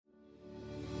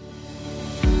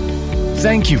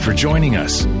Thank you for joining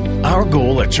us. Our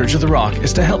goal at Church of the Rock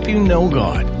is to help you know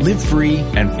God, live free,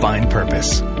 and find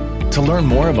purpose. To learn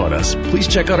more about us, please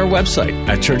check out our website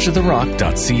at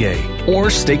churchoftherock.ca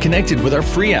or stay connected with our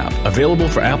free app available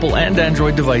for Apple and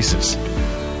Android devices.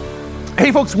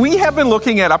 Hey folks, we have been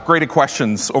looking at upgraded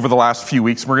questions over the last few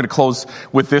weeks. We're going to close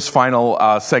with this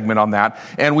final segment on that.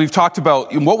 And we've talked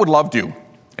about what would love do?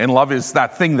 And love is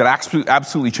that thing that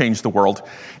absolutely changed the world.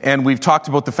 And we've talked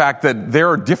about the fact that there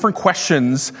are different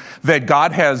questions that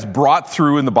God has brought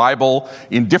through in the Bible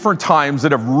in different times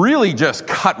that have really just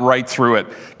cut right through it.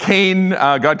 Cain,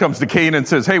 God comes to Cain and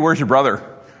says, hey, where's your brother?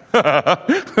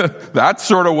 That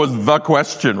sort of was the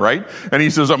question, right? And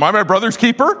he says, am I my brother's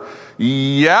keeper?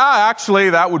 Yeah,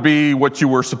 actually, that would be what you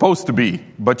were supposed to be,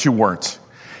 but you weren't.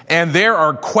 And there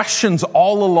are questions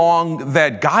all along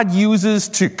that God uses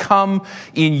to come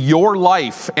in your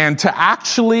life and to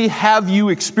actually have you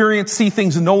experience, see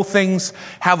things, know things,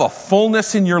 have a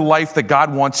fullness in your life that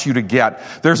God wants you to get.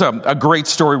 There's a great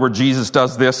story where Jesus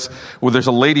does this, where there's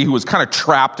a lady who was kind of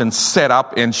trapped and set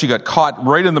up, and she got caught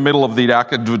right in the middle of the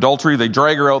act of adultery. They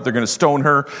drag her out. They're going to stone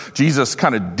her. Jesus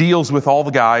kind of deals with all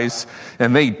the guys,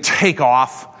 and they take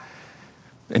off.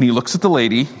 And he looks at the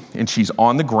lady, and she's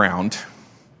on the ground,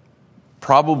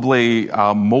 probably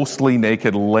mostly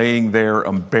naked, laying there,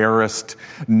 embarrassed,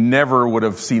 never would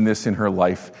have seen this in her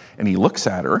life. And he looks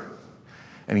at her,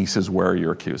 and he says, where are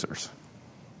your accusers?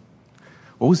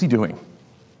 What was he doing?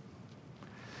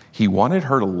 He wanted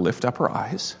her to lift up her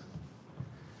eyes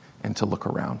and to look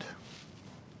around.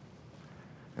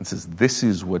 And says, this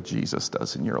is what Jesus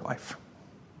does in your life.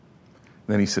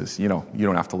 And then he says, you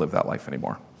don't have to live that life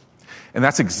anymore. And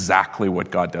that's exactly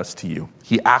what God does to you.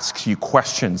 He asks you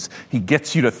questions. He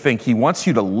gets you to think. He wants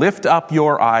you to lift up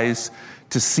your eyes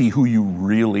to see who you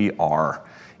really are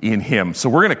in Him. So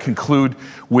we're going to conclude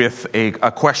with a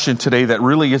question today that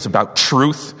really is about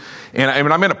truth. And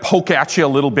I'm going to poke at you a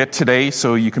little bit today,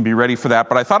 so you can be ready for that.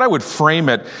 But I thought I would frame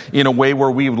it in a way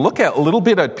where we would look at a little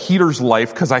bit at Peter's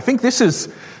life, because I think this is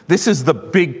the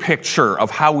big picture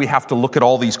of how we have to look at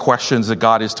all these questions that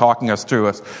God is talking us through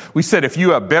us. We said if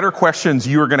you have better questions,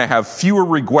 you are going to have fewer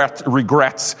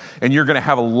regrets, and you're going to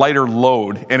have a lighter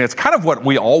load. And it's kind of what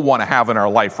we all want to have in our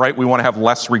life, right? We want to have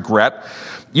less regret.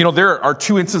 There are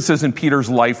two instances in Peter's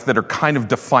life that are kind of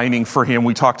defining for him.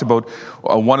 We talked about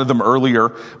one of them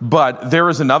earlier, but there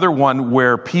is another one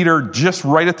where Peter, just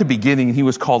right at the beginning, he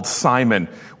was called Simon,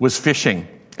 was fishing.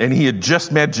 And he had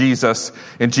just met Jesus,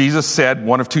 and Jesus said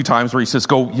one of two times where he says,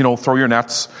 go, throw your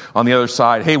nets on the other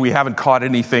side. Hey, we haven't caught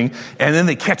anything. And then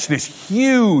they catch this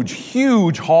huge,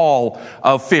 huge haul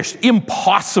of fish.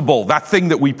 Impossible. That thing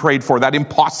that we prayed for, that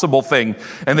impossible thing.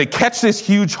 And they catch this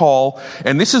huge haul.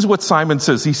 And this is what Simon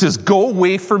says. He says, go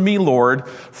away from me, Lord,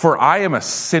 for I am a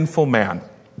sinful man.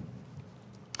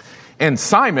 And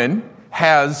Simon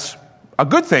has a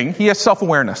good thing. He has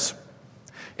self-awareness.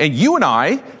 And you and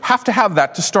I have to have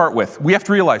that to start with. We have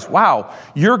to realize, wow,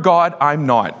 you're God, I'm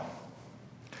not.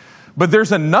 But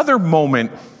there's another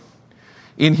moment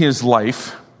in his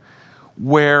life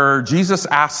where Jesus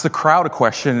asks the crowd a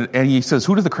question, and he says,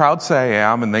 who does the crowd say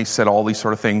I am? And they said all these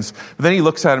sort of things. But then he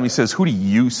looks at him, he says, who do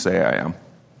you say I am?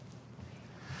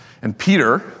 And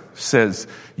Peter says,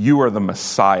 you are the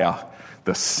Messiah,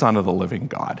 the Son of the living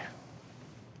God.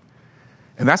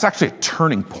 And that's actually a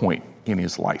turning point in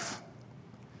his life.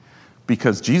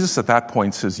 Because Jesus at that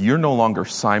point says, you're no longer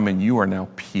Simon, you are now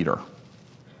Peter.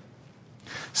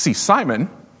 See, Simon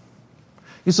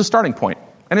is the starting point,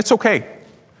 and it's okay.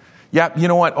 Yeah, you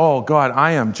know what? Oh, God,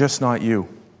 I am just not you.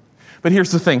 But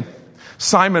here's the thing.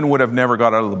 Simon would have never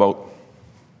got out of the boat.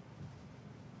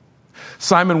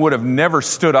 Simon would have never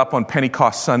stood up on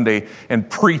Pentecost Sunday and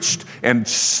preached and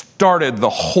started the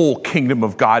whole kingdom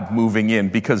of God moving in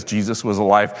because Jesus was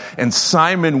alive. And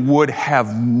Simon would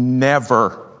have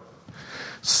never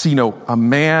seen a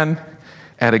man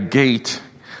at a gate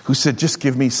who said, just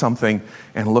give me something,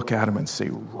 and look at him and say,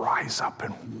 rise up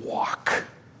and walk.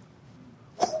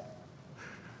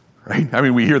 Right? I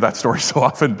mean, we hear that story so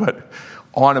often, but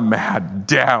on a mat,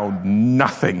 down,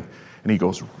 nothing. And he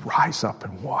goes, rise up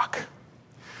and walk.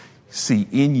 See,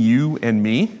 in you and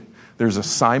me, there's a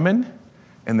Simon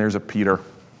and there's a Peter.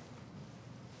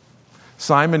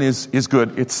 Simon is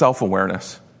good. It's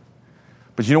self-awareness.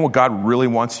 But you know what God really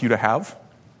wants you to have?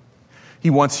 He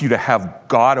wants you to have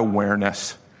God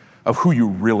awareness of who you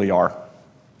really are.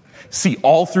 See,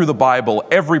 all through the Bible,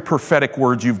 every prophetic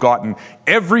word you've gotten,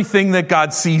 everything that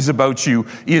God sees about you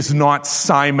is not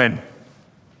Simon.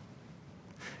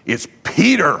 It's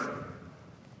Peter.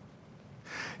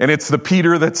 And it's the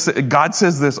Peter God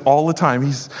says this all the time.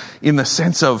 He's in the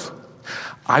sense of,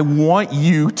 I want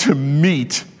you to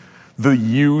meet the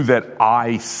you that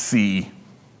I see,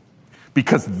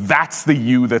 because that's the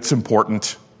you that's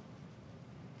important.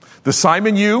 The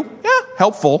Simon you,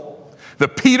 helpful. The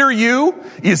Peter you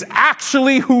is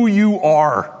actually who you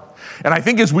are. And I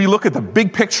think as we look at the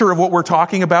big picture of what we're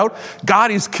talking about,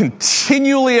 God is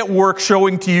continually at work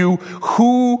showing to you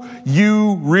who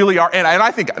you really are. And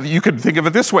I think you could think of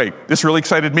it this way. This really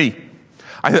excited me.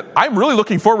 I'm really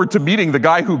looking forward to meeting the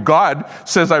guy who God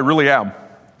says I really am.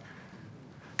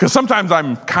 Because sometimes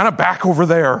I'm kind of back over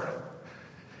there.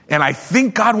 And I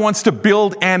think God wants to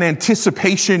build an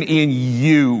anticipation in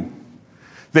you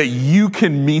that you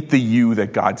can meet the you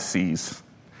that God sees.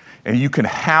 And you can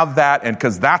have that, and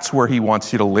because that's where he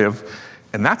wants you to live.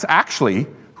 And that's actually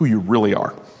who you really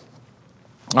are.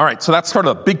 All right, so that's sort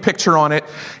of a big picture on it.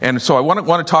 And so I want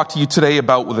to talk to you today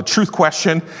about the truth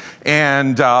question.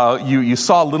 And you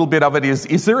saw a little bit of it.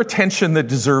 Is there a tension that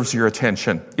deserves your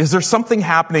attention? Is there something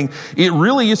happening? It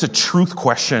really is a truth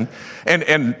question.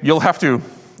 And you'll have to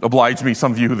oblige me,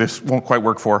 some of you who this won't quite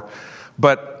work for.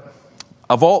 But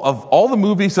of all the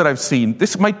movies that I've seen,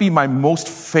 this might be my most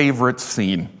favorite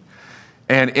scene.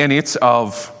 And it's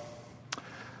of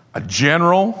a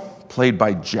general played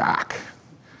by Jack.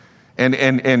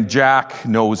 And Jack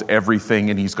knows everything,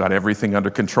 and he's got everything under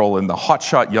control. And the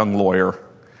hotshot young lawyer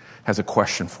has a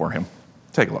question for him.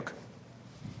 Take a look.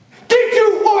 Did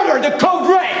you order the code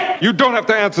red? You don't have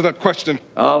to answer that question.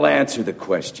 I'll answer the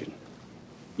question.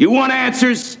 You want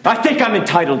answers? I think I'm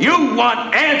entitled. You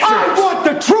want answers? I want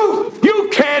the truth. You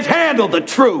can't handle the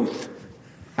truth.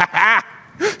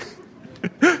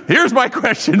 Here's my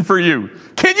question for you.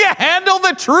 Can you handle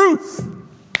the truth?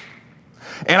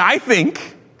 And I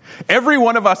think every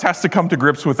one of us has to come to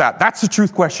grips with that. That's the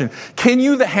truth question. Can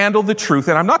you handle the truth?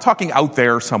 And I'm not talking out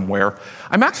there somewhere.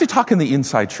 I'm actually talking the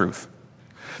inside truth.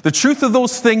 The truth of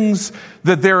those things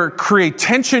that there create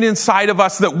tension inside of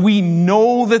us, that we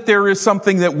know that there is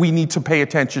something that we need to pay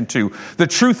attention to. The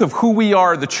truth of who we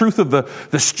are, the truth of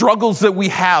the struggles that we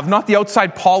have, not the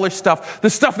outside polished stuff,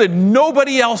 the stuff that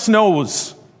nobody else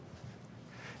knows.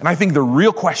 And I think the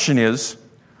real question is,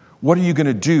 what are you going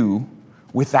to do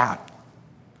with that?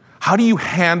 How do you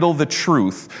handle the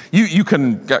truth? You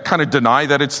can kind of deny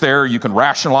that it's there. You can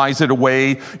rationalize it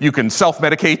away. You can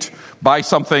self-medicate, buy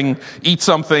something, eat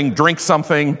something, drink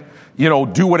something,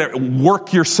 do whatever,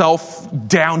 work yourself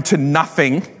down to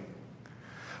nothing.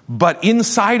 But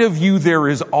inside of you, there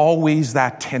is always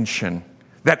that tension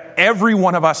that every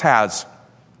one of us has.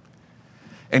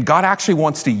 And God actually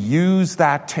wants to use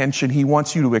that tension. He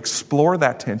wants you to explore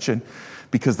that tension,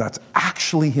 because that's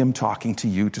actually him talking to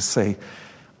you to say,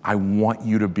 I want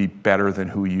you to be better than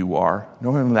who you are.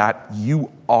 Knowing that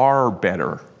you are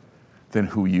better than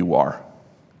who you are.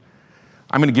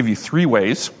 I'm going to give you 3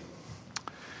 ways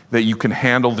that you can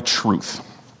handle the truth.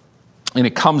 And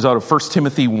it comes out of 1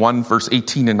 Timothy 1, verse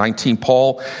 18 and 19.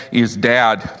 Paul is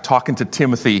dad talking to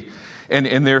Timothy.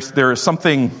 And there's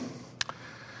something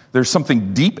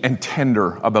deep and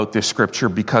tender about this scripture,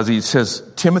 because he says,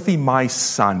 Timothy, my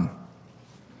son.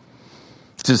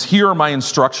 It says, here are my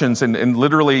instructions, and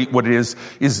literally what it is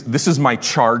this is my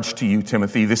charge to you,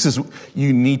 Timothy.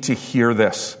 You need to hear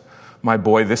this, my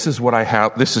boy. This is what I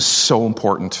have. This is so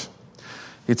important.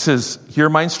 It says, here are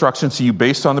my instructions to you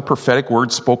based on the prophetic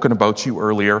words spoken about you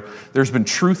earlier. There's been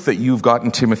truth that you've gotten,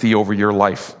 Timothy, over your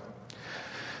life.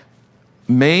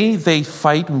 May they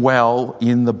fight well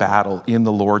in the battle, in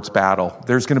the Lord's battle.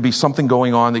 There's going to be something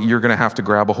going on that you're going to have to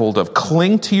grab a hold of.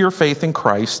 Cling to your faith in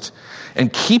Christ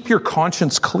and keep your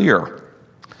conscience clear.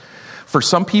 For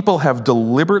some people have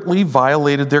deliberately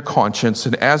violated their conscience,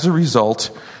 and as a result,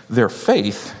 their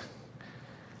faith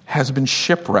has been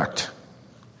shipwrecked.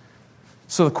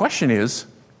 So the question is,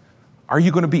 are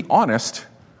you going to be honest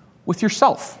with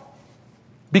yourself?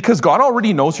 Because God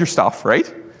already knows your stuff,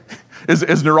 right?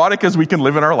 As neurotic as we can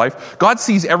live in our life, God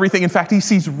sees everything. In fact, he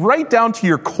sees right down to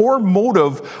your core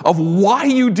motive of why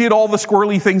you did all the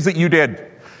squirrely things that you did.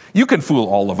 You can fool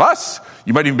all of us.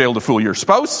 You might even be able to fool your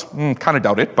spouse. Kind of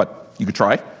doubt it, but you could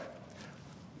try.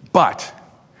 But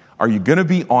are you going to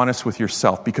be honest with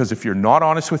yourself? Because if you're not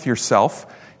honest with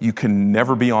yourself, you can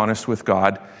never be honest with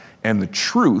God, and the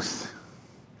truth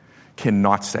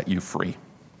cannot set you free.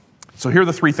 So here are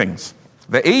the 3 things.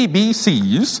 The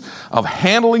ABCs of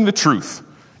handling the truth.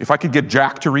 If I could get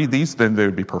Jack to read these, then they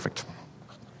would be perfect.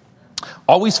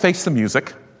 Always face the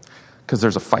music, because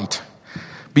there's a fight.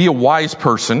 Be a wise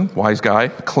person, wise guy,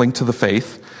 cling to the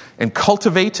faith, and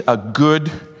cultivate a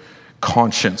good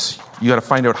conscience. You got to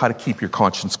find out how to keep your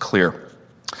conscience clear.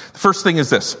 The first thing is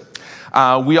this.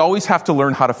 We always have to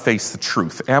learn how to face the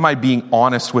truth. Am I being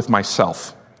honest with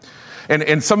myself?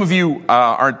 And some of you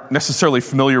aren't necessarily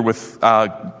familiar with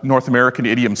North American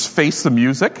idioms. Face the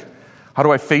music. How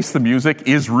do I face the music?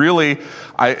 Is really,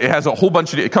 it has a whole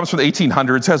bunch of, it comes from the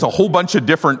 1800s, has a whole bunch of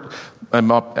different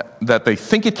that they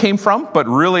think it came from, but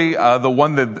really the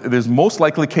one that is most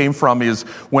likely came from is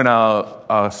when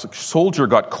a soldier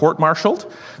got court-martialed,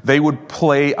 they would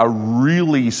play a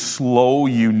really slow,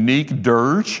 unique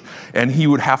dirge, and he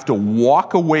would have to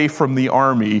walk away from the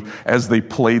army as they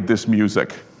played this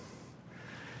music.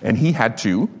 And he had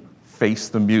to face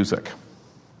the music.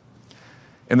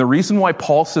 And the reason why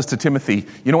Paul says to Timothy,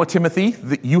 you know what, Timothy,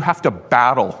 that you have to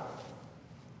battle,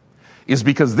 is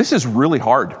because this is really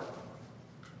hard.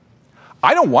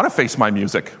 I don't want to face my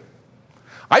music.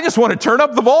 I just want to turn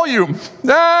up the volume.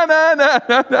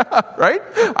 Right?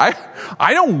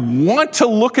 I don't want to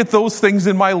look at those things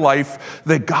in my life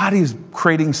that God is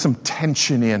creating some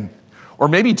tension in. Or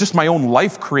maybe just my own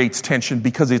life creates tension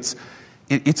because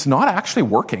it's not actually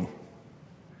working.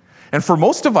 And for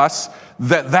most of us,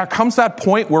 that comes that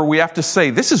point where we have to say,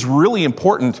 this is really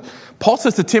important. Paul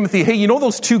says to Timothy, hey, you know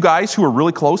those two guys who are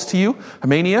really close to you,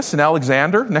 Hymenaeus and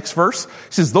Alexander? Next verse. He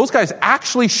says, those guys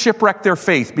actually shipwrecked their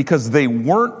faith because they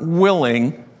weren't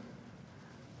willing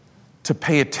to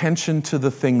pay attention to the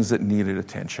things that needed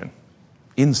attention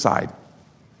inside.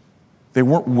 They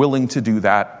weren't willing to do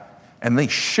that, and they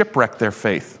shipwrecked their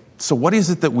faith. So what is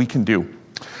it that we can do?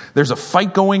 There's a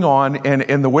fight going on,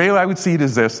 and the way I would see it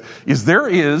is this, is there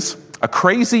is a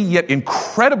crazy yet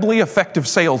incredibly effective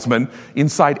salesman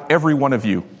inside every one of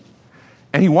you.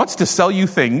 And he wants to sell you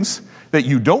things that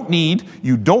you don't need,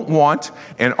 you don't want,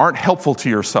 and aren't helpful to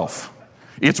yourself.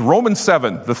 It's Romans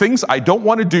 7. The things I don't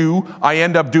want to do, I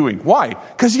end up doing. Why?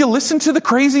 Because you listen to the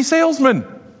crazy salesman.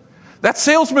 That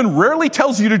salesman rarely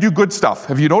tells you to do good stuff.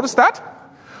 Have you noticed that?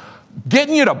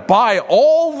 Getting you to buy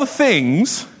all the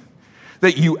things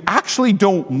that you actually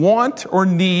don't want or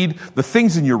need, the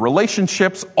things in your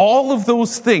relationships, all of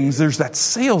those things, there's that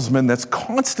salesman that's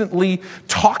constantly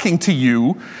talking to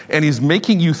you and he's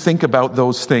making you think about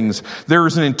those things.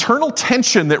 There's an internal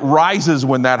tension that rises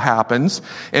when that happens,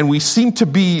 and we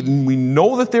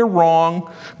know that they're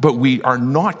wrong, but we are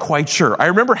not quite sure. I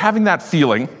remember having that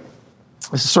feeling.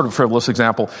 This is sort of a frivolous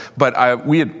example, but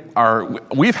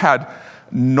we've had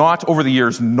not, over the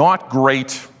years, not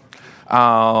great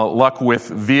luck with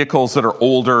vehicles that are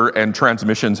older and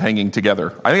transmissions hanging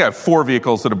together. I think I have 4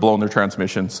 vehicles that have blown their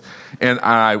transmissions. And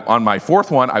on my 4th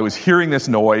one, I was hearing this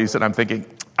noise, and I'm thinking,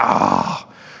 I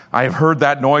have heard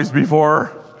that noise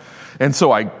before. And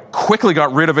so I quickly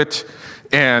got rid of it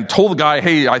and told the guy,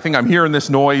 hey, I think I'm hearing this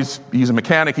noise. He's a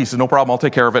mechanic. He says, no problem, I'll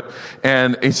take care of it.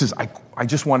 And he says, I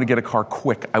just want to get a car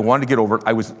quick. I wanted to get over it.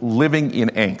 I was living in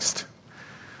angst.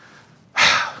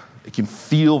 You can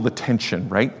feel the tension,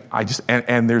 right?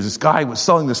 And there's this guy who was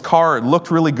selling this car. It looked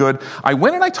really good. I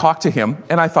went and I talked to him,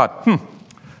 and I thought,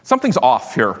 something's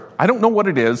off here. I don't know what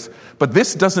it is, but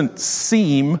this doesn't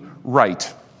seem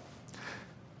right.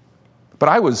 But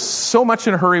I was so much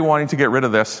in a hurry wanting to get rid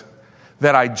of this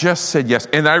that I just said yes.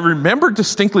 And I remember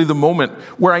distinctly the moment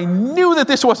where I knew that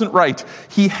this wasn't right.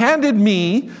 He handed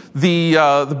me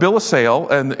the bill of sale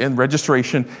and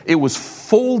registration. It was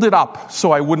folded up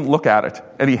so I wouldn't look at it.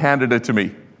 And he handed it to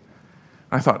me.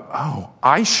 I thought,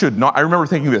 I should not. I remember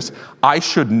thinking this. I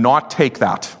should not take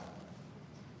that.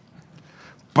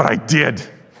 But I did.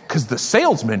 Because the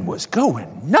salesman was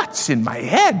going nuts in my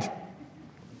head.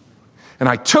 And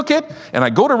I took it, and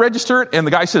I go to register it, and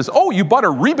the guy says, you bought a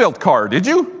rebuilt car, did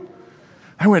you?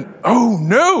 I went,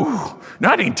 no,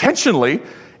 not intentionally.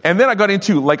 And then I got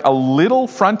into like a little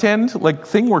front end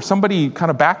thing where somebody kind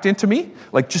of backed into me,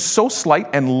 just so slight,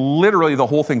 and literally the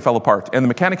whole thing fell apart. And the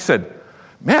mechanic said,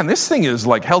 man, this thing is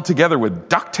held together with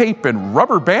duct tape and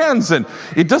rubber bands, and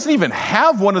it doesn't even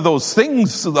have one of those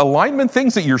things, alignment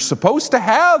things that you're supposed to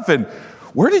have. And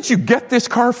where did you get this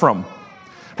car from?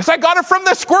 I got it from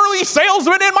the squirrely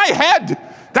salesman in my head.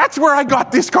 That's where I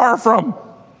got this car from.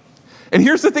 And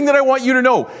here's the thing that I want you to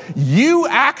know. You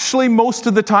actually most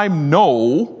of the time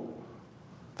know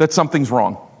that something's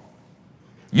wrong.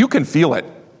 You can feel it.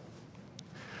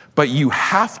 But you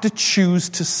have to choose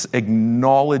to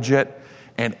acknowledge it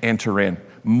and enter in.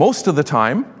 Most of the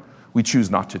time, we choose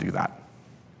not to do that.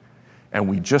 And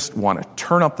we just want to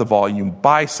turn up the volume,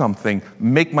 buy something,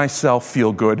 make myself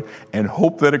feel good, and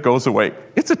hope that it goes away.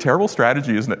 It's a terrible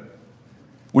strategy, isn't it?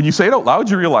 When you say it out loud,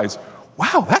 you realize,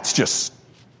 wow, that's just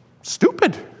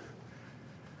stupid.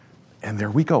 And there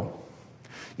we go.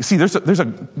 You see, there's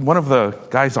one of the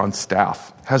guys on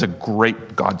staff has a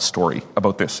great God story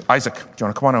about this. Isaac, do you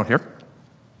want to come on out here?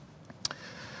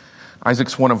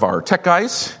 Isaac's one of our tech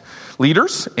guys,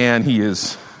 leaders, and he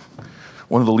is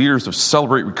one of the leaders of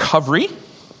Celebrate Recovery.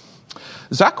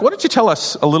 Zach, why don't you tell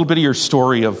us a little bit of your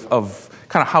story of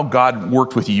kind of how God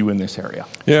worked with you in this area?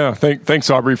 Yeah, thanks,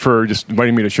 Aubrey, for just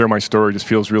inviting me to share my story. It just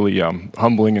feels really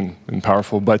humbling and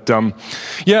powerful. But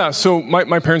so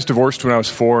my parents divorced when I was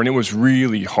 4, and it was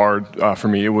really hard for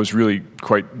me. It was really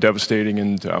quite devastating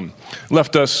and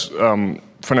left us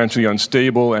financially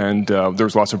unstable, and there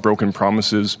was lots of broken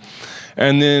promises.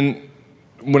 And then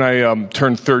when I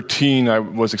turned 13, I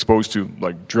was exposed to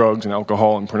like drugs and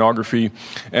alcohol and pornography,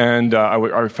 and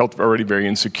I felt already very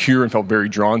insecure and felt very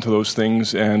drawn to those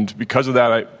things. And because of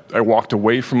that, I walked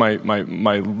away from my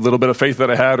little bit of faith that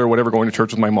I had, or whatever, going to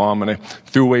church with my mom, and I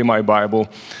threw away my Bible.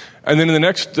 And then in the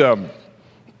next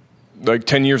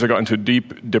 10 years, I got into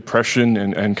deep depression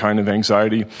and kind of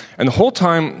anxiety. And the whole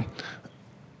time,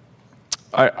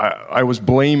 I was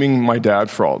blaming my dad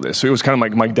for all this. So it was kind of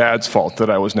like my dad's fault that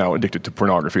I was now addicted to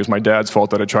pornography. It was my dad's fault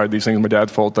that I tried these things. My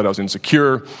dad's fault that I was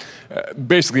insecure.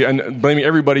 Basically, and blaming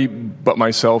everybody but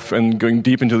myself and going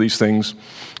deep into these things.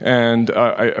 And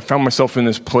I found myself in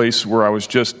this place where I was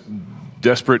just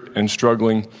desperate and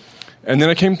struggling. And then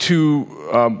I came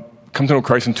to know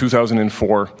Christ in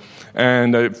 2004.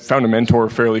 And I found a mentor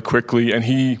fairly quickly. And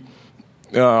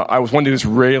I was one day just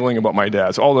railing about my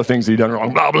dad, all the things he'd done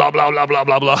wrong, blah, blah, blah, blah, blah,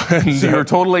 blah, blah. And, so you're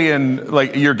totally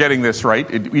you're getting this, right?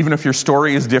 Even if your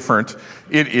story is different,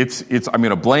 it's I'm going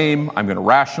to blame, I'm going to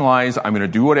rationalize, I'm going to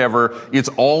do whatever. It's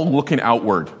all looking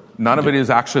outward. None of it is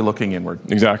actually looking inward.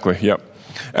 Exactly, yep.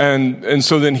 And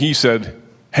so then he said,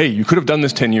 hey, you could have done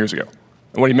this 10 years ago.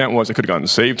 And what he meant was I could have gotten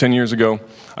saved 10 years ago.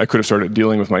 I could have started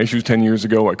dealing with my issues 10 years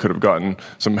ago. I could have gotten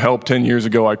some help 10 years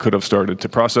ago. I could have started to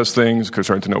process things, could have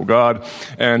started to know God.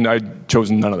 And I'd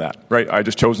chosen none of that, right? I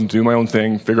just chosen to do my own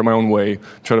thing, figure my own way,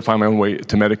 try to find my own way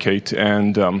to medicate.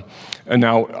 And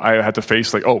now I had to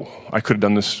face I could have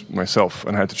done this myself.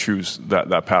 And I had to choose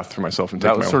that path for myself. And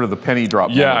that was sort of the penny drop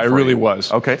moment. Yeah, it really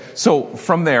was. Okay. So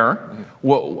from there,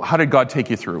 how did God take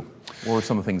you through? What were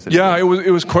some of the things that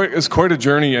it was quite a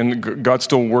journey, and God's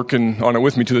still working on it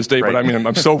with me to this day. Right. But I mean,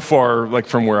 I'm so far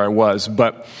from where I was.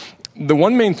 But the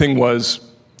one main thing was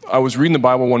I was reading the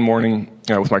Bible one morning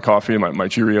with my coffee and my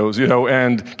Cheerios,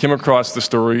 and came across the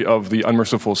story of the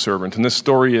unmerciful servant. And this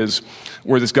story is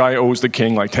where this guy owes the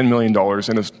king like $10 million,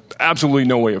 and there's absolutely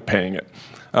no way of paying it.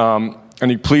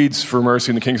 And he pleads for mercy,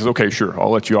 and the king says, "Okay, sure,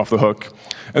 I'll let you off the hook."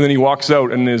 And then he walks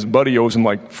out, and his buddy owes him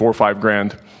like $4 or $5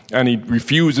 grand. And he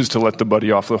refuses to let the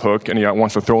buddy off the hook, and he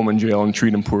wants to throw him in jail and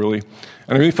treat him poorly.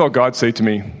 And I really felt God say to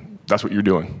me, "That's what you're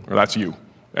doing, or that's you."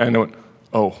 And I went,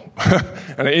 "Oh."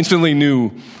 And I instantly knew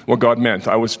what God meant.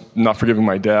 I was not forgiving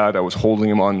my dad. I was holding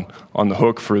him on the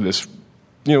hook for this,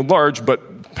 large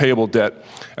but payable debt.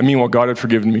 And meanwhile, God had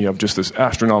forgiven me of just this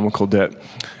astronomical debt.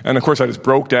 And of course, I just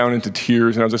broke down into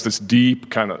tears, and I was just this deep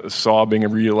kind of sobbing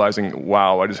and realizing,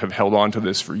 wow, I just have held on to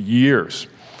this for years.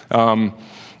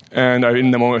 And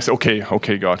in the moment, I said,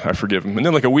 okay, God, I forgive him. And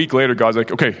then like a week later, God's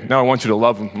like, okay, now I want you to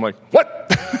love him. I'm like, what?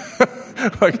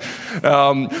 But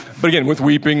again, with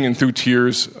weeping and through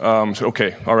tears, so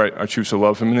okay, all right, I choose to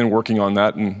love him. And then working on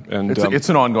that. And it's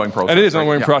an ongoing process. And it is an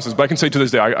ongoing process. But I can say to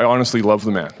this day, I honestly love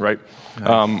the man, right?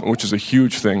 Nice. Which is a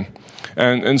huge thing.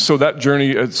 And so that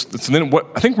journey, it's then what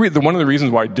I think one of the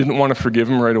reasons why I didn't want to forgive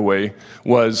him right away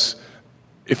was,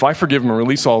 if I forgive him and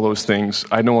release all those things,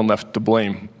 I had no one left to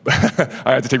blame.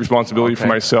 I had to take responsibility for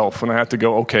myself, and I had to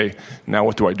go, okay, now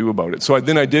what do I do about it? So I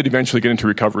did eventually get into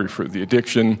recovery for the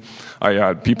addiction. I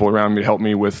had people around me to help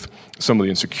me with some of the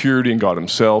insecurity and God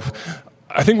himself.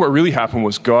 I think what really happened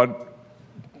was God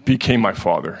became my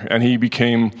father, and he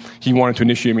wanted to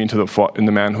initiate me into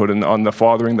the manhood, and on the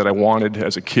fathering that I wanted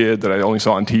as a kid that I only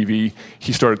saw on TV,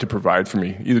 he started to provide for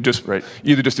me, either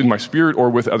just in my spirit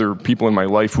or with other people in my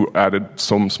life who added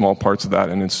some small parts of that,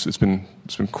 and it's been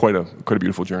quite a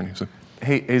beautiful journey. So.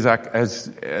 Hey, Zach, as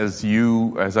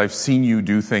I've seen you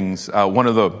do things, one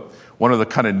of the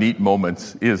kind of neat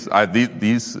moments is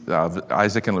these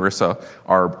Isaac and Larissa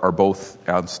are both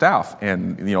on staff,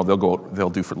 and they'll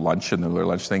do for lunch and their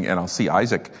lunch thing, and I'll see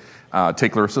Isaac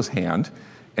take Larissa's hand,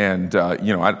 and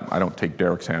I don't take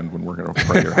Derek's hand when we're going to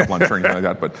pray or have lunch or anything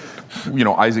like that, but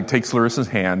Isaac takes Larissa's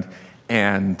hand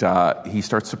and he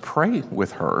starts to pray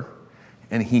with her,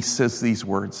 and he says these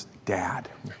words, "Dad."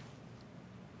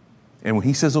 And when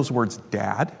he says those words,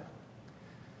 "Dad,"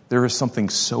 there is something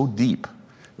so deep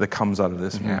that comes out of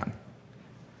this man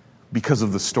because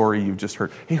of the story you've just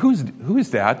heard. Hey, who is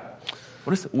Dad?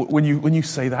 What is when you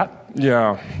say that?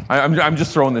 Yeah, I'm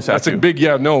just throwing this at you. That's a big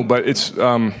but it's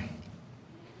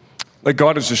like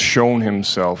God has just shown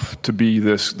himself to be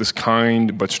this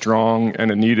kind but strong,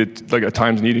 and it needed, like at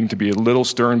times needing to be a little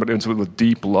stern, but it's with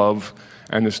deep love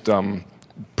and just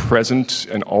present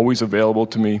and always available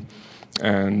to me.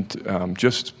 And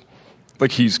just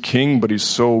like he's king, but he's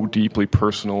so deeply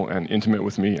personal and intimate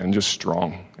with me and just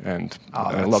strong. And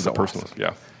I love the personal. Awesome.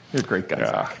 Yeah. You're a great guy.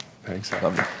 Yeah. Thanks. I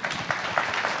love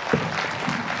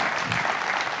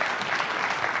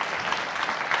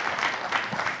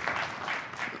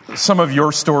you. Some of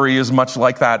your story is much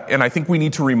like that, and I think we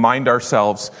need to remind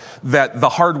ourselves that the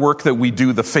hard work that we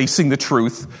do, the facing the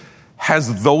truth,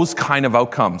 has those kind of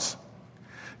outcomes.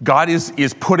 God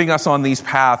is putting us on these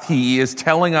paths. He is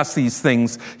telling us these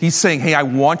things. He's saying, hey, I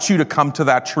want you to come to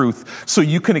that truth so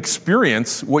you can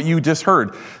experience what you just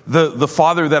heard. The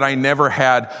father that I never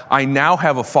had, I now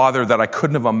have a father that I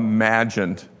couldn't have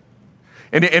imagined.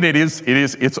 And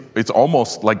it's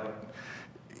almost like,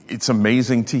 it's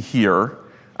amazing to hear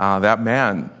that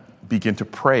man begin to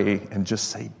pray and just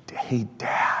say, hey,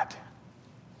 Dad.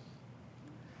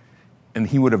 And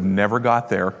he would have never got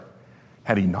there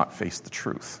had he not faced the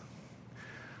truth.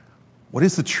 What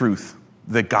is the truth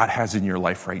that God has in your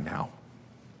life right now?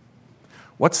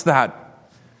 What's that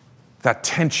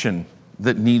tension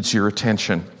that needs your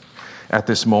attention at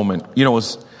this moment? You know,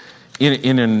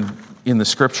 in the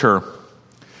scripture,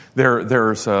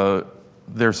 there's a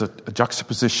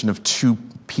juxtaposition of two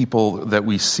people that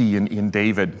we see in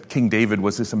David. King David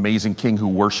was this amazing king who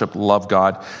worshiped, loved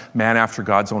God, man after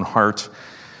God's own heart.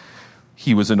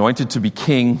 He was anointed to be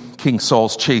king. King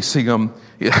Saul's chasing him.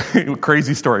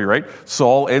 Crazy story, right?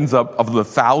 Saul ends up, of the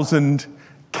 1,000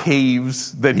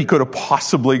 caves that he could have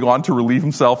possibly gone to relieve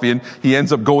himself in, he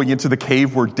ends up going into the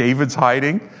cave where David's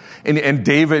hiding. And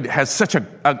David has such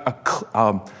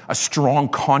a strong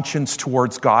conscience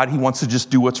towards God. He wants to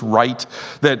just do what's right,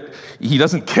 that he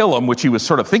doesn't kill him, which he was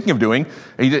sort of thinking of doing.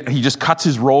 He just cuts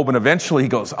his robe, and eventually he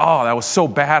goes, oh, that was so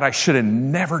bad. I should have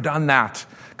never done that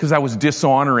because that was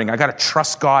dishonoring. I got to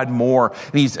trust God more.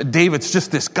 And David's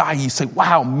just this guy. You say,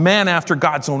 wow, man after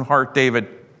God's own heart, David.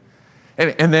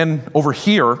 And then over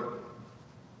here,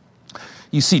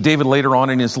 you see David later on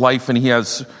in his life, and he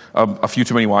has a few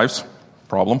too many wives.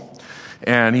 Problem.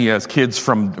 And he has kids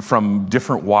from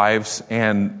different wives.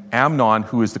 And Amnon,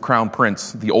 who is the crown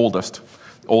prince, the oldest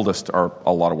are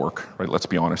a lot of work, right? Let's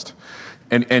be honest.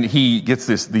 And he gets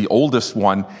the oldest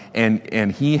one,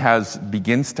 and he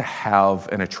begins to have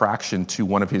an attraction to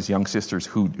one of his young sisters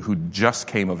who just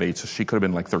came of age. So she could have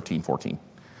been like 13, 14.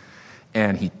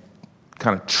 And he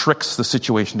kind of tricks the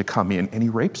situation to come in, and he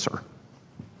rapes her.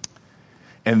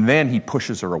 And then he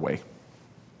pushes her away.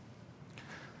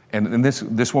 And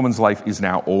this woman's life is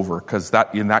now over, because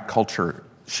in that culture,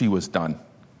 she was done.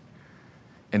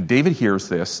 And David hears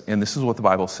this, and this is what the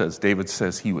Bible says.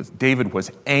 David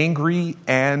was angry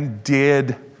and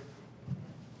did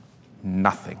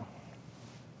nothing.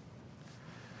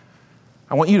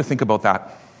 I want you to think about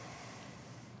that.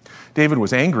 David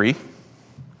was angry,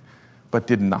 but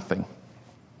did nothing.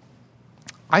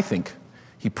 I think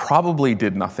he probably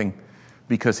did nothing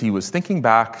because he was thinking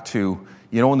back to,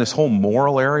 in this whole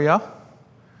moral area,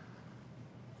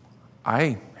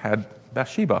 I had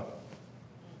Bathsheba.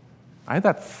 I had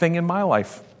that thing in my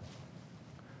life.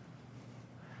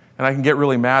 And I can get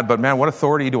really mad, but man, what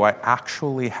authority do I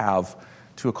actually have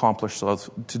to accomplish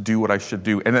to do what I should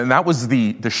do? And that was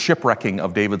the shipwrecking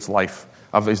of David's life,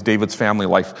 of David's family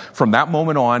life. From that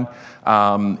moment on,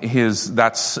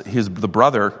 the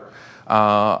brother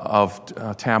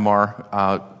of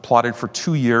Tamar plotted for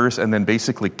 2 years and then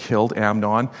basically killed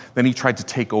Amnon. Then he tried to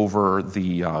take over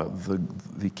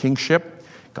the kingship.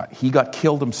 He got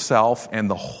killed himself, and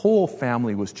the whole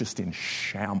family was just in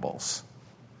shambles.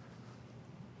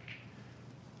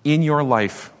 In your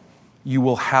life, you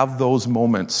will have those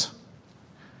moments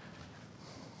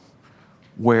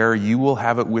where you will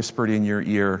have it whispered in your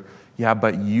ear, yeah,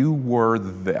 but you were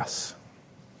this.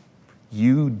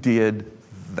 You did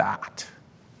that.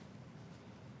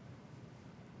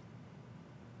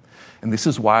 And this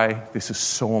is why this is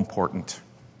so important.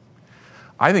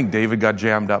 I think David got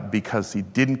jammed up because he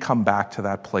didn't come back to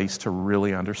that place to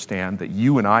really understand that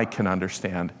you and I can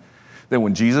understand that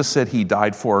when Jesus said he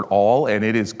died for it all and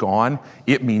it is gone,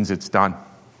 it means it's done.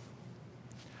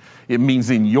 It means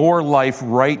in your life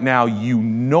right now, you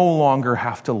no longer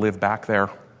have to live back there.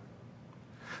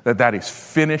 That is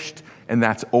finished and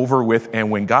that's over with. And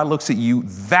when God looks at you,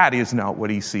 that is not what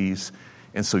he sees.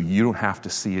 And so you don't have to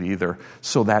see it either.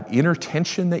 So that inner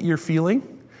tension that you're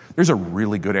feeling, there's a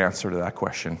really good answer to that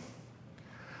question.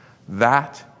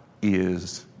 That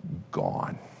is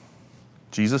gone.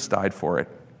 Jesus died for it,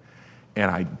 and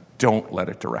I don't let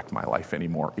it direct my life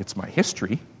anymore. It's my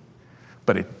history,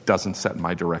 but it doesn't set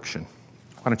my direction.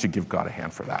 Why don't you give God a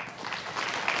hand for that?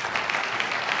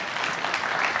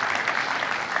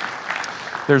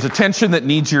 There's a tension that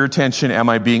needs your attention. Am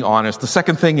I being honest? The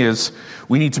second thing is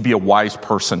we need to be a wise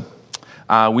person.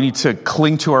 We need to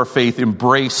cling to our faith,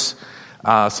 embrace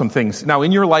some things. Now,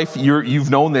 in your life, you've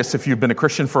known this. If you've been a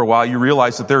Christian for a while, you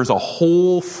realize that there's a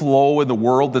whole flow in the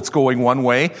world that's going one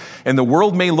way. And the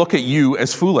world may look at you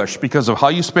as foolish because of how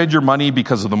you spend your money,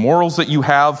 because of the morals that you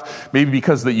have, maybe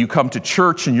because that you come to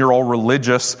church and you're all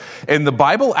religious. And the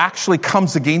Bible actually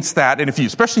comes against that. And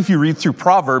especially if you read through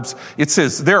Proverbs, it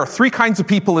says there are three kinds of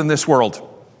people in this world.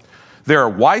 There are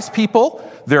wise people,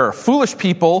 there are foolish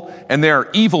people, and there are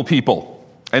evil people.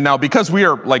 And now, because we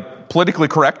are politically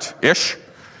correct-ish,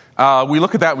 we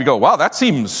look at that and we go, wow, that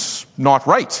seems not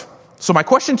right. So my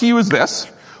question to you is this: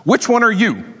 which one are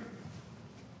you?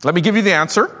 Let me give you the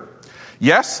answer.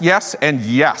 Yes, yes, and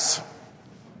yes.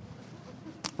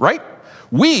 Right?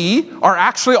 We are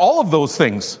actually all of those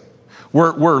things.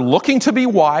 We're looking to be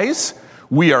wise.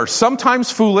 We are sometimes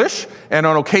foolish, and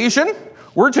on occasion,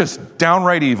 we're just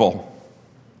downright evil.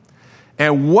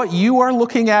 And what you are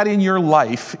looking at in your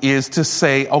life is to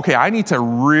say, okay, I need to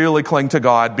really cling to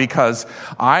God because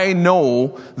I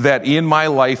know that in my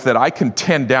life that I can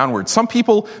tend downward. Some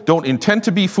people don't intend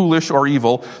to be foolish or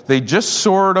evil. They just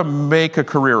sort of make a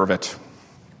career of it.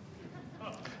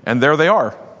 And there they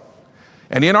are.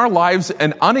 And in our lives,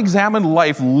 an unexamined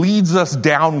life leads us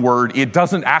downward. It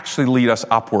doesn't actually lead us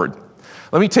upward.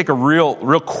 Let me take a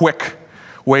real quick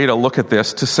way to look at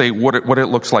this to say what it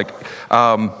looks like.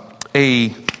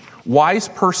 A wise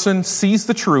person sees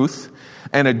the truth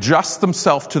and adjusts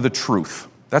themselves to the truth.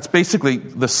 That's basically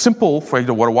the simple phrase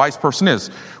of what a wise person is.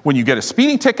 When you get a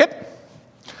speeding ticket,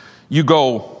 you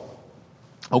go,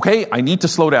 okay, I need to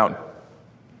slow down.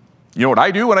 You know what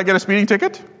I do when I get a speeding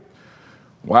ticket?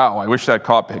 Wow, I wish that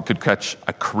cop could catch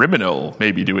a criminal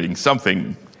maybe doing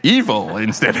something evil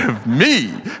instead of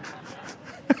me.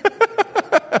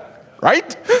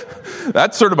 Right?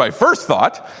 That's sort of my first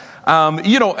thought.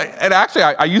 And actually,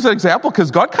 I use that example because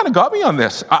God kind of got me on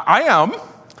this.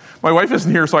 My wife isn't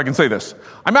here, so I can say this.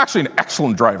 I'm actually an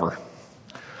excellent driver.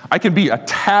 I can be a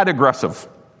tad aggressive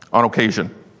on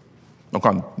occasion,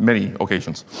 on many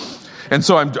occasions. And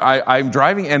so I'm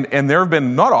driving, and there have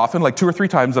been not often, like 2 or 3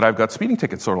 times that I've got speeding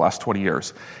tickets over the last 20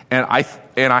 years. And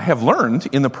I have learned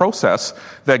in the process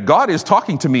that God is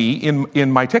talking to me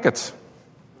in my tickets.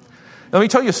 Let me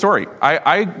tell you a story.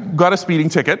 I got a speeding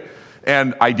ticket.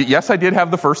 And I did have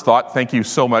the first thought, thank you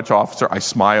so much, officer. I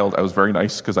smiled. I was very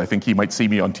nice because I think he might see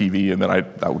me on TV and then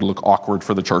that would look awkward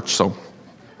for the church. So,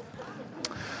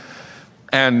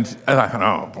 and I thought,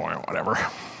 oh boy, whatever.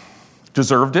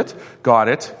 Deserved it, got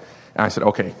it. And I said,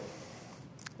 okay,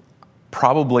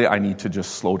 probably I need to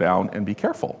just slow down and be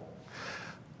careful.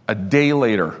 A day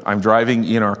later, I'm driving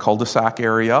in our cul-de-sac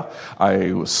area.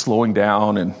 I was slowing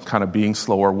down and kind of being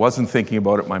slower, wasn't thinking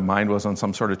about it. My mind was on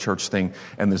some sort of church thing.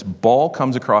 And this ball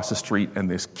comes across the street, and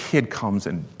this kid comes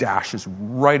and dashes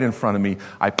right in front of me.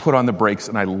 I put on the brakes,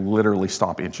 and I literally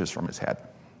stop inches from his head.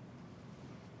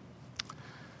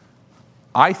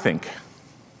 I think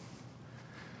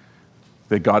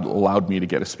that God allowed me to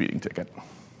get a speeding ticket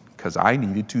because I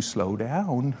needed to slow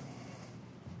down.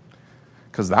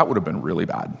 Because that would have been really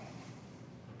bad.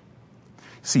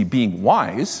 See, being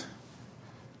wise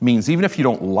means even if you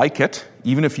don't like it,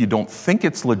 even if you don't think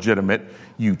it's legitimate,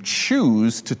 you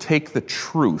choose to take the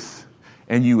truth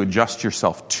and you adjust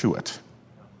yourself to it.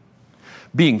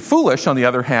 Being foolish, on the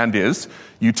other hand, is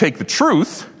you take the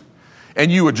truth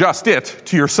and you adjust it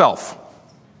to yourself.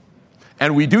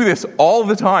 And we do this all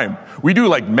the time. We do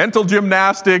like mental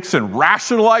gymnastics and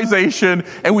rationalization,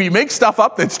 and we make stuff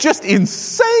up that's just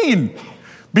insane.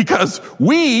 Because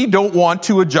we don't want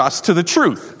to adjust to the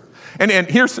truth. And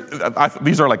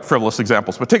these are like frivolous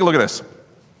examples, but take a look at this.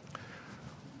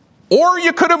 Or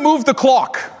you could have moved the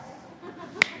clock.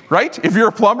 Right? If you're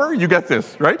a plumber, you get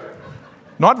this, right?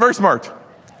 Not very smart.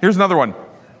 Here's another one.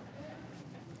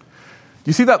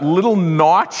 You see that little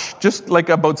notch just like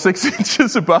about 6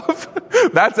 inches above?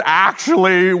 That's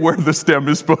actually where the stem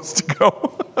is supposed to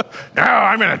go. No,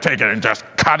 I'm going to take it and just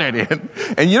cut it in.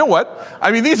 And you know what?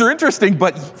 I mean, these are interesting,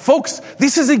 but folks,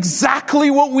 this is exactly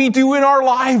what we do in our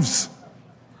lives.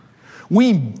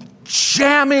 We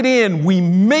jam it in. We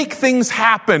make things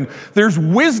happen. There's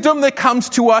wisdom that comes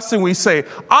to us and we say,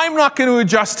 I'm not going to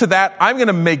adjust to that. I'm going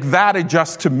to make that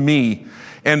adjust to me.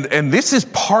 And this is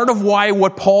part of why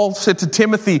what Paul said to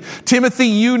Timothy,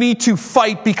 you need to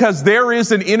fight because there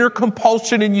is an inner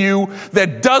compulsion in you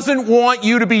that doesn't want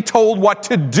you to be told what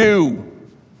to do.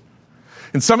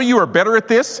 And some of you are better at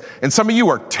this, and some of you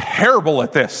are terrible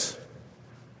at this.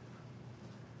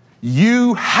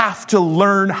 You have to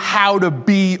learn how to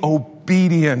be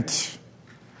obedient.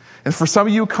 And for some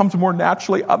of you, it comes more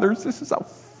naturally. Others, this is a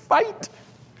fight.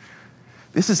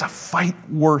 This is a fight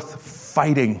worth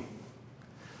fighting.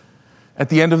 At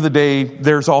the end of the day,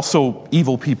 there's also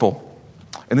evil people.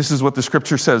 And this is what the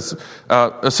scripture says.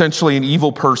 Essentially, an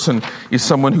evil person is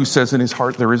someone who says in his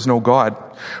heart there is no God,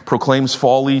 proclaims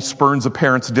folly, spurns a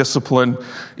parent's discipline,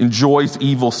 enjoys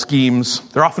evil schemes.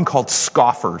 They're often called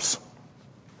scoffers.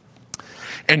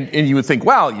 And you would think,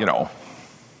 well,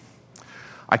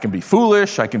 I can be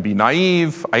foolish, I can be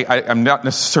naive, I'm not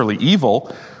necessarily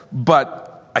evil,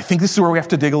 but I think this is where we have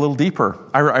to dig a little deeper.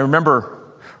 I remember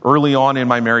early on in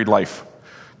my married life,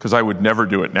 because I would never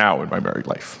do it now in my married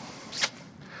life,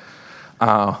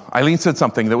 Eileen said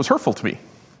something that was hurtful to me.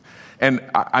 And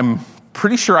I'm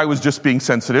pretty sure I was just being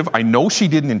sensitive. I know she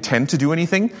didn't intend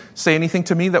to say anything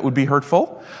to me that would be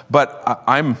hurtful, but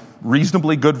I'm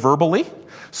reasonably good verbally,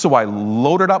 so I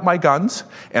loaded up my guns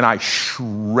and I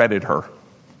shredded her.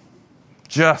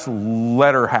 Just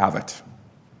let her have it.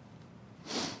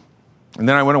 And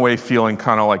then I went away feeling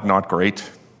kind of like not great.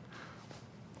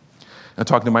 And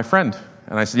talking to my friend.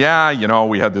 And I said, yeah,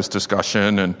 we had this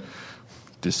discussion. And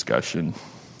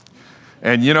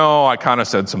I kind of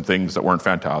said some things that weren't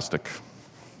fantastic.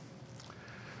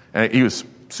 And he was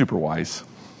super wise.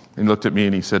 And he looked at me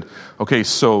and he said, okay,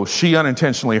 so she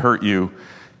unintentionally hurt you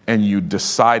and you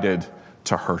decided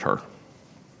to hurt her.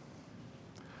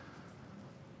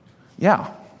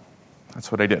 Yeah,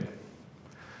 that's what I did.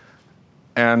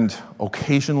 And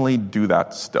occasionally do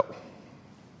that still.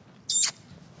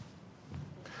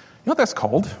 You know what that's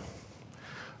called?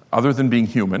 Other than being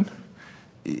human,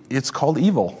 it's called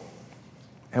evil.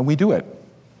 And we do it.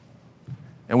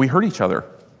 And we hurt each other.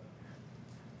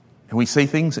 And we say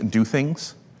things and do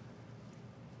things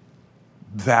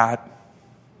that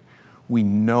we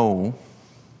know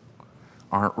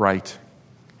aren't right.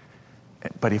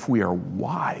 But if we are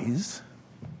wise,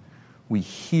 we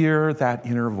hear that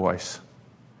inner voice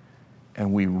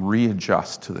and we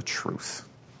readjust to the truth.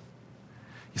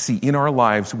 You see, in our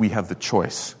lives, we have the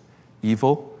choice: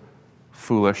 evil,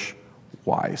 foolish,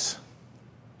 wise.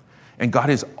 And God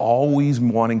is always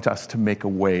wanting us to make a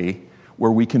way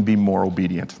where we can be more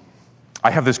obedient.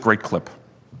 I have this great clip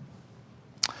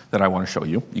that I want to show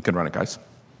you. You can run it, guys.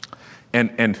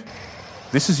 And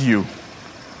this is you.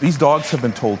 These dogs have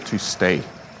been told to stay.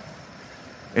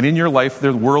 And in your life,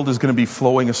 the world is going to be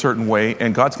flowing a certain way,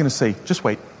 and God's going to say, just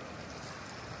wait.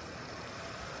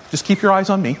 Just keep your eyes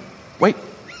on me. Wait.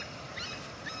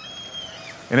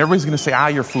 And everybody's going to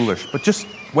say, you're foolish. But just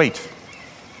wait.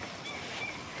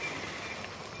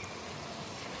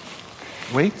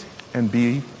 Wait and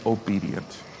be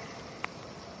obedient.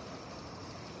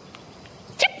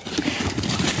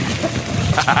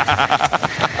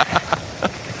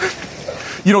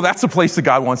 That's the place that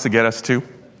God wants to get us to.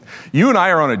 You and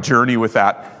I are on a journey with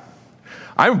that.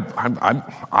 I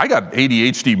got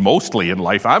ADHD mostly in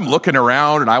life. I'm looking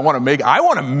around and I want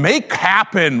to make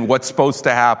happen what's supposed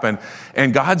to happen.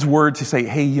 And God's word to say,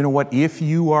 hey, you know what? If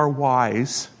you are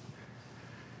wise,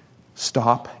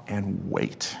 stop and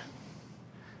wait.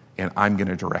 And I'm going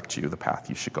to direct you the path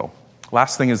you should go.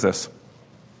 Last thing is this,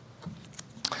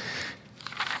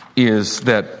 is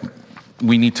that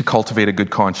we need to cultivate a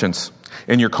good conscience.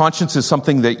 And your conscience is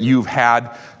something that you've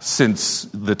had since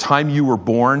the time you were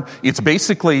born. It's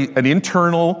basically an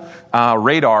internal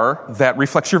radar that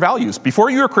reflects your values.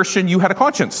 Before you were a Christian, you had a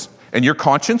conscience. And your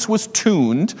conscience was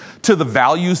tuned to the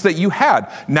values that you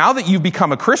had. Now that you've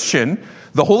become a Christian,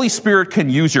 the Holy Spirit can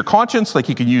use your conscience, like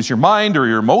he can use your mind or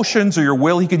your emotions or your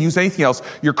will. He can use anything else.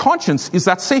 Your conscience is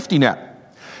that safety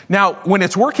net. Now, when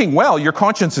it's working well, your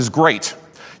conscience is great.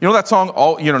 You know that song,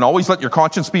 always let your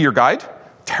conscience be your guide?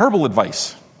 Terrible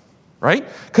advice, right?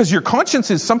 Because your conscience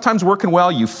is sometimes working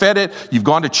well. You fed it. You've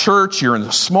gone to church. You're in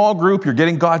a small group. You're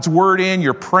getting God's word in.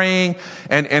 You're praying.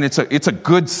 And it's a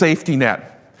good safety net.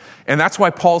 And that's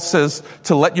why Paul says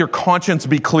to let your conscience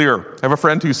be clear. I have a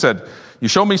friend who said, you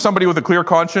show me somebody with a clear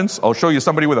conscience, I'll show you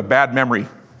somebody with a bad memory.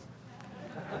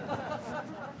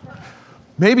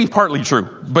 Maybe partly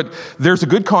true, but there's a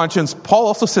good conscience. Paul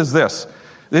also says this,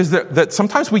 is that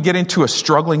sometimes we get into a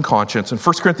struggling conscience. In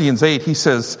 1 Corinthians 8, he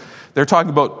says, they're talking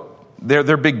about,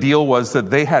 their big deal was that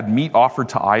they had meat offered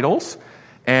to idols,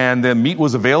 and the meat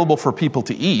was available for people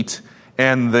to eat,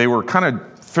 and they were kind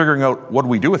of figuring out, what do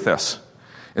we do with this?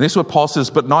 And this is what Paul says,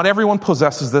 but not everyone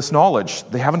possesses this knowledge.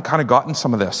 They haven't kind of gotten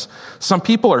some of this. Some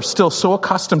people are still so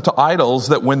accustomed to idols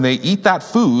that when they eat that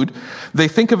food, they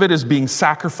think of it as being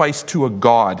sacrificed to a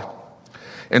god.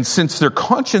 And since their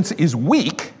conscience is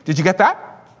weak, did you get that?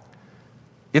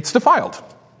 It's defiled.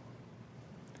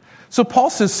 So Paul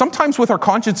says sometimes with our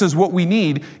consciences, what we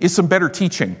need is some better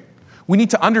teaching. We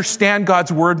need to understand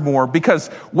God's word more, because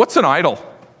what's an idol?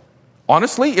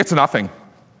 Honestly, it's nothing.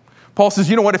 Paul says,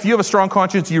 you know what, if you have a strong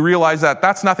conscience, you realize that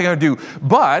that's nothing I do.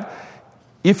 But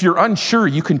if you're unsure,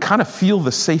 you can kind of feel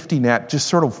the safety net just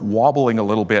sort of wobbling a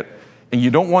little bit, and you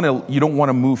don't want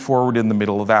to move forward in the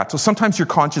middle of that. So sometimes your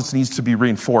conscience needs to be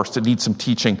reinforced. It needs some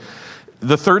teaching.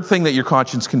 The third thing that your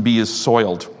conscience can be is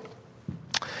soiled.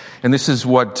 And this is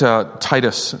what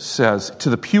Titus says. To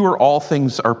the pure, all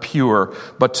things are pure,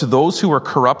 but to those who are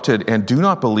corrupted and do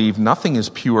not believe, nothing is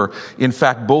pure. In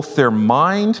fact, both their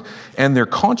mind and their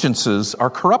consciences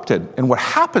are corrupted. And what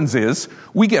happens is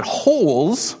we get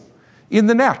holes in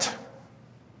the net.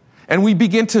 And we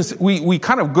begin to, we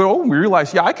kind of go, we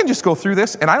realize, yeah, I can just go through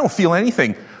this and I don't feel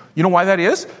anything. You know why that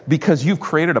is? Because you've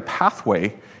created a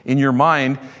pathway in your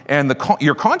mind, and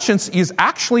your conscience is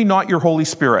actually not your Holy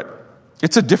Spirit.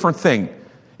 It's a different thing.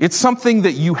 It's something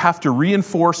that you have to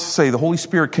reinforce, say the Holy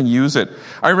Spirit can use it.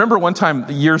 I remember one time,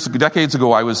 decades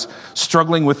ago, I was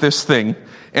struggling with this thing,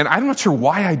 and I'm not sure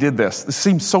why I did this. This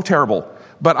seems so terrible.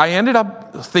 But I ended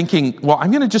up thinking, well,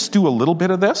 I'm going to just do a little bit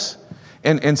of this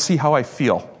and see how I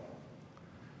feel.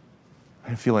 I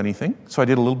didn't feel anything, so I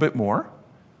did a little bit more.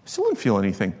 I still didn't feel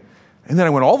anything. And then I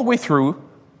went all the way through,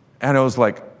 and I was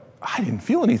like, I didn't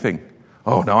feel anything.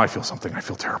 Oh, now I feel something. I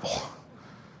feel terrible.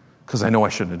 Because I know I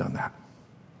shouldn't have done that.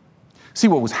 See,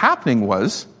 what was happening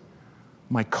was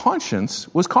my conscience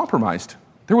was compromised.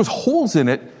 There was holes in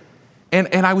it, and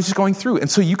I was just going through. And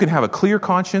so you can have a clear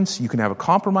conscience, you can have a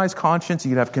compromised conscience, you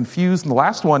can have confused, and the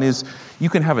last one is you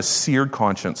can have a seared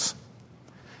conscience.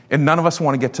 And none of us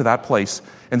want to get to that place.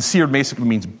 And seared basically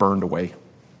means burned away.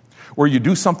 Where you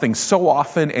do something so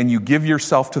often and you give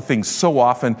yourself to things so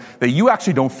often that you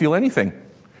actually don't feel anything.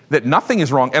 That nothing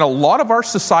is wrong. And a lot of our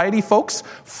society, folks,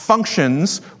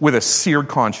 functions with a seared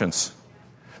conscience.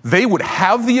 They would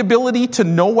have the ability to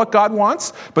know what God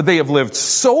wants, but they have lived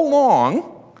so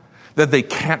long that they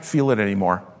can't feel it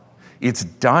anymore. It's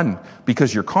done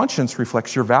because your conscience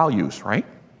reflects your values, right?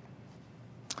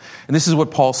 And this is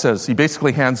what Paul says. He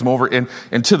basically hands them over and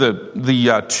to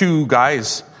the two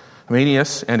guys,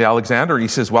 Hymenaeus and Alexander, and he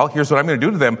says, well, here's what I'm going to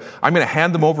do to them. I'm going to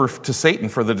hand them over to Satan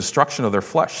for the destruction of their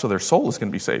flesh, so their soul is going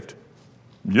to be saved.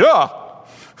 Yeah.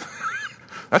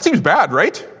 That seems bad,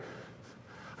 right?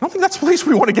 I don't think that's the place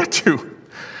we want to get to.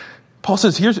 Paul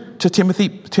says, here's to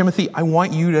Timothy, I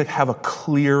want you to have a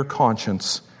clear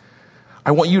conscience.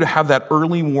 I want you to have that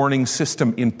early warning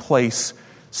system in place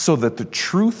so that the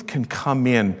truth can come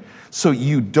in. So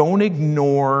you don't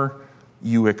ignore,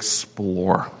 you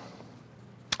explore.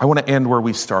 I want to end where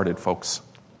we started, folks.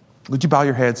 Would you bow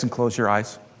your heads and close your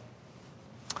eyes?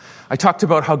 I talked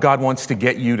about how God wants to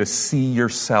get you to see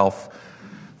yourself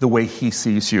the way He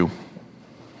sees you.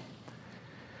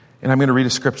 And I'm going to read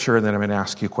a scripture and then I'm going to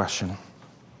ask you a question.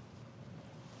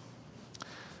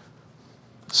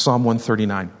 Psalm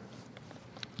 139.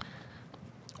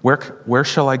 Where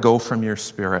shall I go from your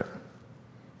spirit?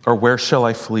 Or where shall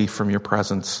I flee from your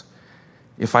presence?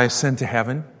 If I ascend to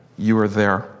heaven, you are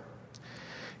there.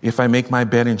 If I make my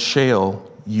bed in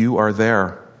Sheol, you are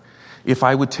there. If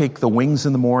I would take the wings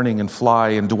in the morning and fly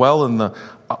and dwell in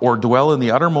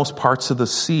the uttermost parts of the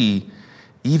sea,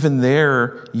 even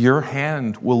there your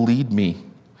hand will lead me,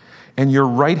 and your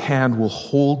right hand will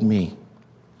hold me.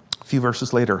 A few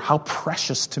verses later, how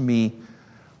precious to me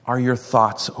are your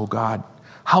thoughts, O God.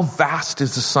 How vast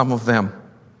is the sum of them.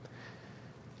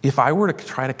 If I were to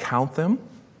try to count them,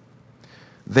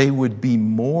 they would be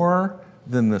more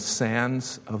than the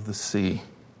sands of the sea.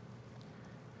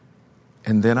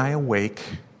 And then I awake,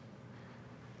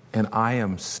 and I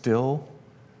am still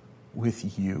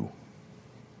with you.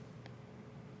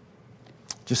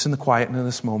 Just in the quietness of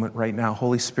this moment right now,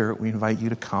 Holy Spirit, we invite you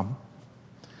to come.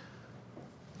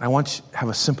 I want to have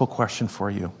a simple question for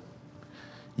you.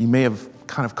 You may have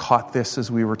kind of caught this as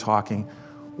we were talking.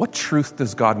 What truth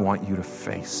does God want you to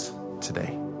face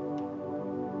today?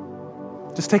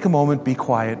 Just take a moment, be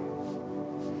quiet.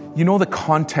 You know the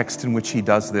context in which He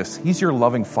does this. He's your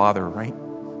loving Father, right?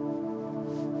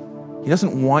 He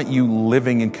doesn't want you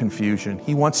living in confusion.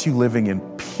 He wants you living in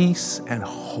peace and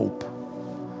hope.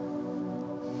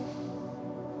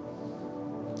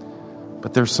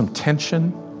 But there's some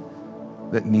tension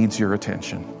that needs your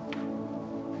attention.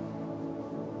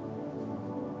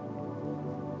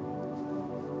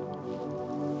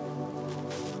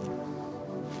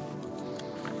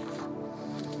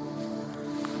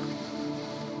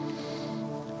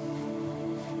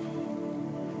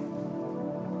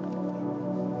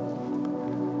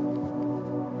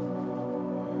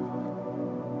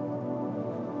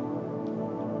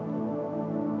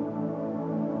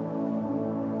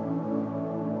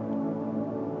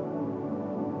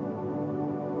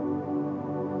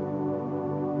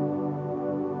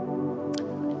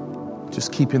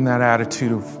 just keep in that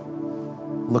attitude of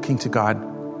looking to God.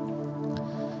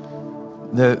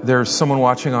 There's someone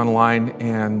watching online,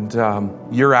 and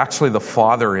you're actually the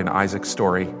father in Isaac's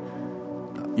story.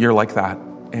 You're like that.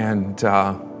 And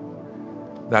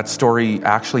that story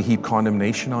actually heaped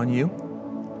condemnation on you.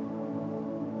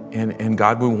 And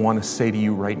God would want to say to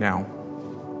you right now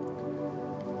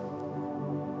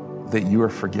that you are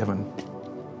forgiven.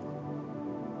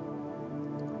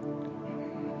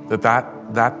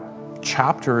 That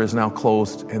chapter is now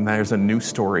closed, and there's a new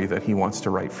story that he wants to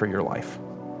write for your life.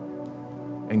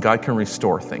 And God can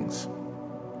restore things.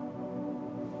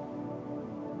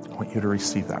 I want you to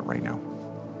receive that right now.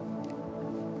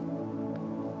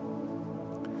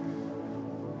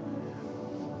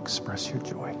 Express your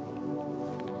joy.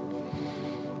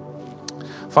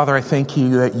 Father, I thank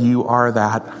you that you are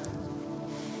that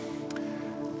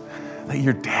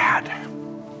you're Dad.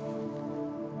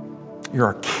 You're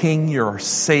our King, you're our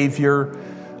Savior.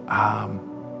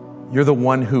 You're the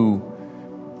one who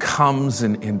comes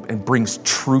and brings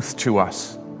truth to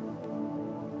us.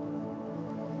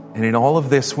 And in all of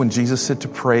this, when Jesus said to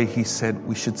pray, he said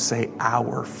we should say,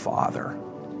 Our Father.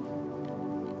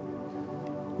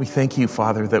 We thank you,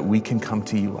 Father, that we can come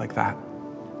to you like that.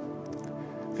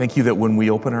 Thank you that when we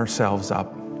open ourselves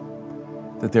up,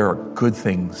 that there are good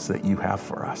things that you have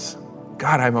for us.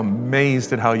 God, I'm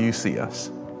amazed at how you see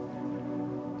us.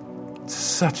 It's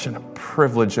such a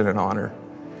privilege and an honor.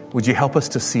 Would you help us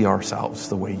to see ourselves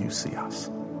the way you see us?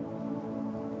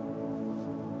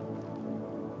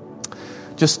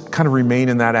 Just kind of remain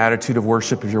in that attitude of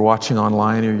worship if you're watching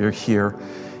online or you're here.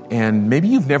 And maybe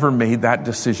you've never made that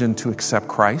decision to accept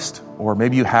Christ, or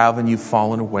maybe you have and you've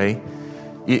fallen away.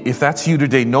 If that's you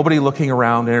today, nobody looking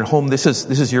around, and at home, this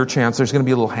is your chance. There's going to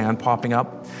be a little hand popping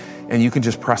up, and you can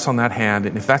just press on that hand.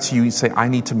 And if that's you, you say, I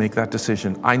need to make that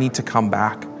decision. I need to come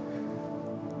back.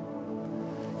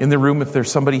 In the room, if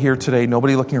there's somebody here today,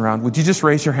 nobody looking around, would you just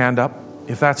raise your hand up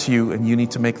if that's you and you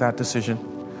need to make that decision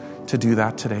to do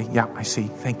that today? Yeah, I see.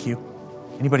 Thank you.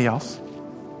 Anybody else?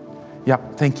 Yeah,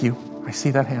 thank you. I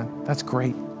see that hand. That's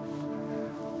great.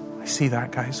 I see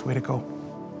that, guys. Way to go.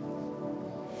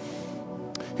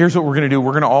 Here's what we're going to do.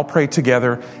 We're going to all pray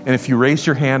together. And if you raised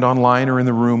your hand online or in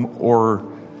the room, or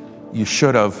you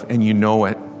should have and you know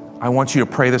it, I want you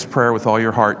to pray this prayer with all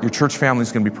your heart. Your church family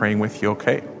is going to be praying with you,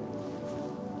 okay?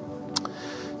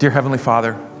 Dear Heavenly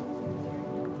Father,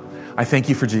 I thank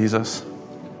you for Jesus.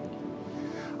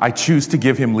 I choose to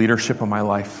give him leadership in my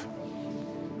life.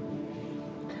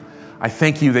 I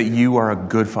thank you that you are a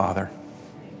good Father.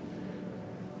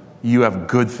 You have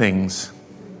good things,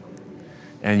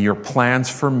 and your plans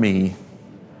for me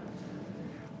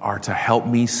are to help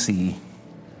me see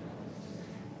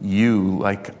you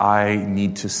like I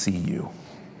need to see you.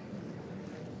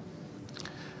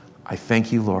 I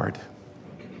thank you, Lord.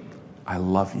 I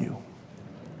love you.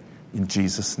 In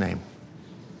Jesus' name,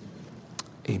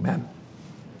 amen.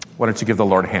 Why don't you give the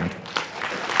Lord a hand?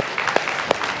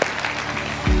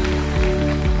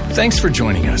 Thanks for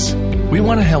joining us. We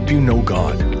want to help you know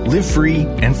God, live free,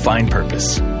 and find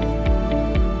purpose.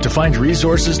 To find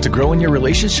resources to grow in your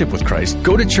relationship with Christ,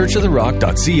 go to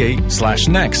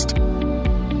churchoftherock.ca/next.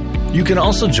 You can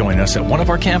also join us at one of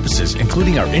our campuses,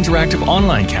 including our interactive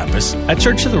online campus at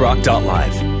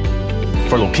churchoftherock.live.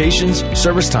 For locations,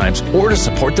 service times, or to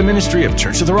support the ministry of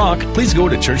Church of the Rock, please go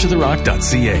to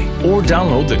churchoftherock.ca or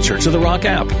download the Church of the Rock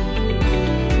app.